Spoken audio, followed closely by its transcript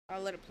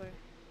I'll let it play.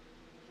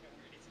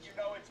 You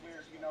know it's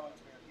weird. You know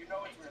it's weird. You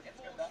know it's weird. It's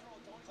good though.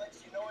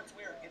 Clix, you know it's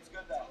weird. It's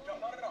good though. No,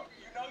 no, no, no.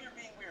 You know you're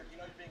being weird. You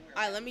know you're being weird.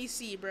 Alright, let me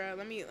see, bro.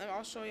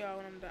 I'll show y'all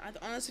when I'm done.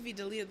 Unless if he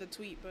deleted the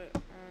tweet, but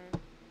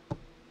I'm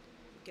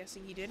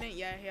guessing he didn't.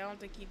 Yeah, I don't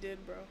think he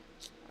did, bro.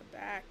 I'm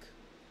back.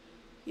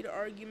 He had an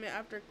argument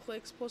after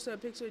Clix posted a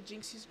picture of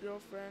Jynxi's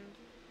girlfriend.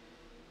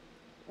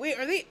 Wait,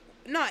 are they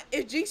not?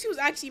 If Jynxi was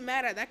actually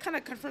mad at that, kind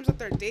of confirms that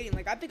they're dating.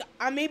 Like, I think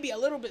I may be a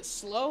little bit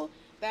slow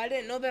that I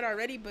didn't know that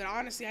already, but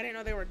honestly, I didn't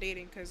know they were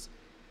dating. Cause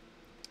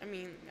I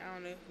mean, I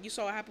don't know. You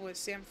saw what happened with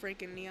Sam,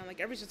 Frank, and Neon.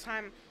 Like, every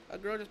time a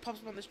girl just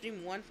pops up on the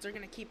stream once, they're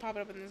gonna keep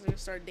popping up and then they're gonna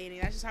start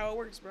dating. That's just how it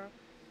works, bro.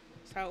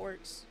 That's how it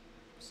works.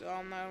 So I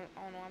don't know.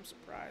 I'm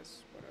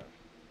surprised, but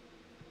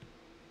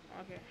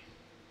okay.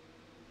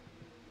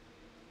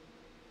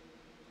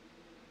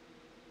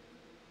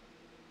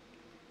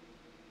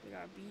 They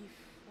got beef.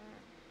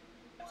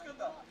 It's good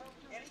though.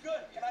 It's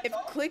good. If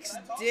Clix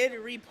did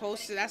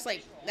repost it,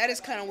 that is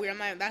kind of weird.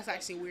 That's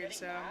actually weird.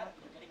 So. You're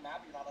getting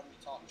mad. You're not letting me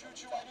talk.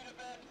 Choo-choo, I need a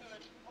bed.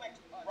 Clix,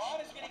 Ron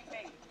is getting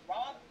paid.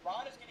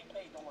 Ron is getting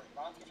paid. Don't worry.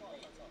 Ron's getting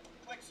paid.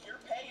 Clix, your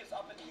pay is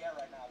up in the air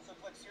right now. So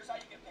Clix, here's how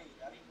you get paid.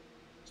 Ready?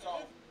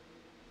 So.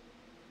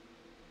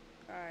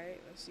 Alright,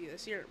 let's see.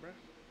 Let's hear it, bro.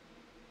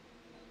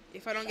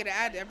 If I don't get an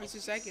ad every 2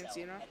 seconds,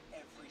 you know. At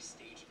every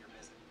stage of your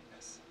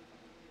business,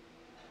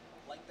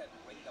 like that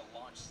ready to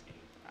launch stage.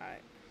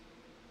 Alright.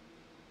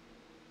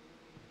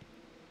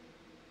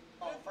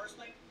 Oh, first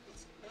thing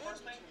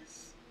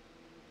is,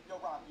 yo,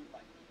 Ron, you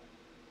like,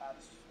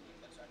 this is me and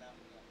Clix right now.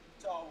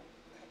 So,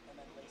 and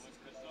then Lacey's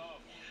gonna,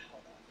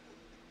 hold on.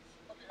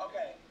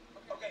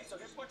 Okay, so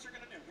here's what you're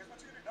gonna do.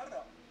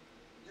 No.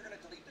 You're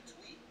gonna delete the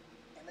tweet,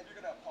 and then you're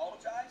gonna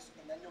apologize,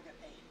 and then you'll get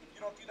paid. If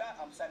you don't do that,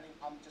 I'm just sending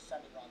Ron 2.5.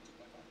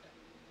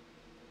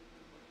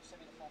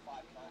 Send me the full 5,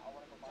 I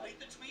wanna go buy. Delete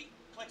the tweet,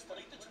 Clix,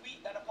 delete the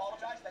tweet, then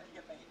apologize, then you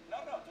get paid.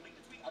 No, delete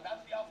the tweet,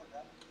 that's the offer,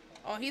 bro.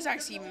 Oh, he's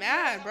actually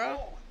mad, bro.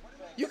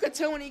 You could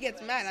tell when he gets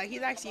mad. Like,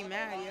 he's actually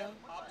mad, yo.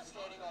 I'm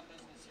standing on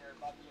business here,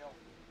 but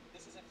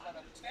this is in front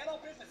of. Stand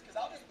on business, cause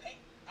I'll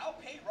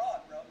pay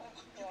Ron, bro.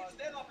 You can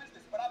stand on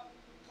business, but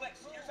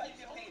Clix, here's how you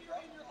get paid, bro.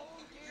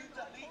 You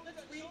delete the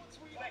tweet,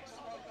 Clix.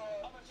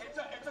 It's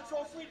a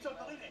troll tweet, so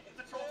delete it. It's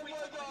a troll tweet,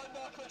 so delete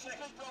it.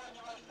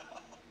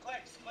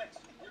 Clix,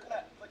 here's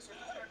what you're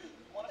gonna do.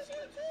 You wanna see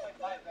the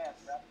 2.5 bands,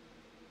 bro?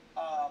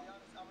 I'll be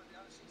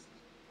honest,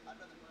 I'd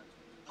rather burn.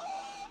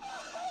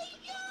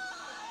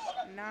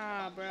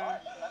 Nah, bro.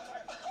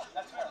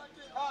 That's fair.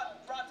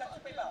 Ron, text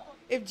your PayPal.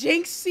 If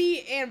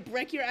Jynxi and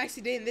Brecky are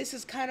actually dating, this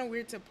is kind of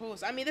weird to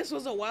post. I mean, this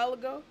was a while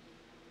ago.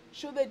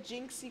 Show the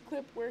Jynxi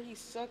clip where he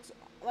sucks.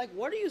 Like,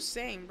 what are you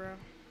saying, bro?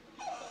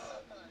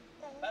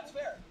 That's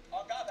fair.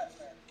 Oh God, that's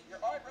fair.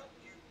 You're alright, bro.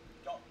 You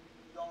don't.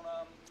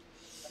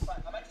 That's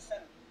fine. I might just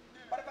send.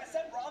 But if I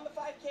send Ron the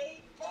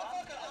 5K,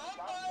 motherfucker, I'm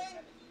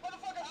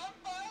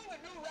buying a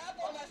new wrap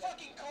on my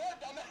fucking car,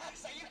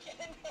 dumbass. Are you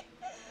kidding me?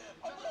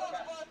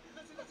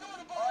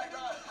 Alright,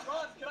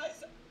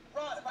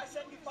 Ron, if I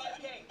send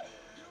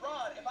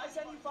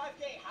you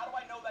 5K, how do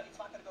I know that it's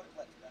not gonna go to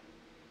Clix, bro?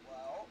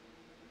 Well,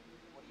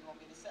 what do you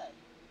want me to say?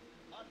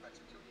 I'm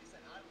Clix. You don't need to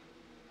send.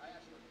 I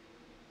actually.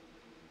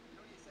 You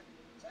don't need to send.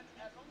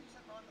 As long as you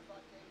send Ron the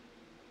 5K.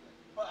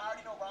 But I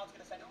already know Ron's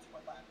gonna send you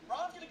 2.5.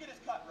 Ron's gonna get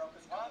his cut, bro,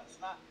 because Ron's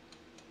not.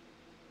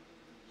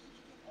 He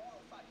can get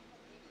all the 5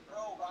 people paid,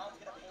 bro. Ron's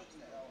gonna pay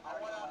you, bro. I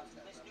want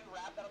this new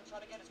wrap that I'm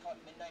trying to get is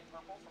called Midnight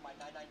Purple for my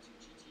 992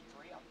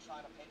 GT3. I'm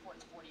trying to pay for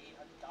it. It's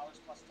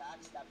 $4,800 plus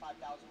tax. That $5,000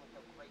 would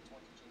go great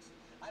towards the Jynxi.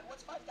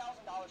 What's $5,000 to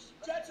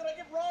you? Jed, should I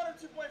give Ron or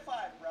 2.5,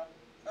 bro?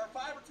 Or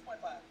 5 or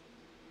 2.5?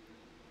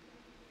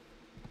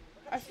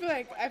 I feel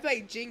like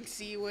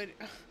Jynxi would.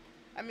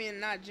 I mean,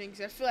 not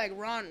Jynxi. I feel like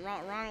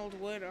Ronald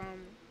would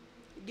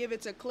give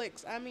it to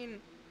Clix. I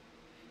mean,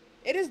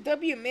 it is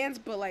W Mans,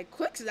 but like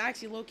Clix is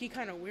actually low key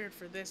kind of weird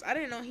for this. I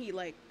didn't know he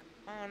like.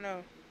 I don't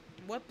know.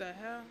 What the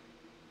hell?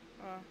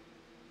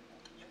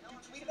 You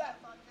tweeted that.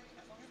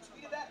 You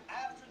tweeted that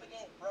after the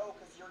game, bro,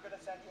 because you're gonna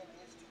send him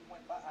his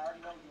 2.5. I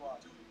already know you are.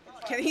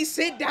 Can he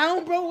sit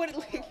down, bro? What?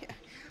 Like,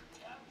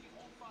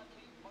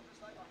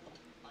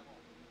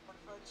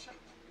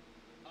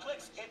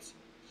 Clix, it's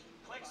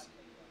Clix.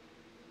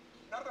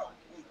 No. What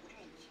do you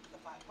mean? The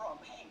 5, bro.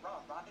 I'm paying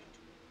Ron. Ron didn't.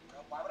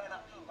 Bro, why would I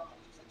not pay Ron?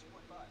 You said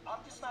 2.5.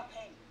 I'm just not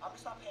paying you,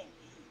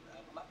 bro.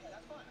 I'm not paying.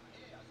 That's fine.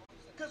 Yeah.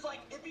 Cause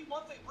like it'd be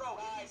one thing,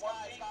 bro. Guys,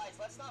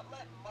 let's not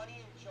let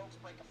money and jokes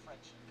break a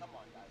friendship. Come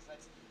on, guys.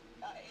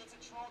 It's a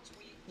troll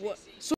tweet. what?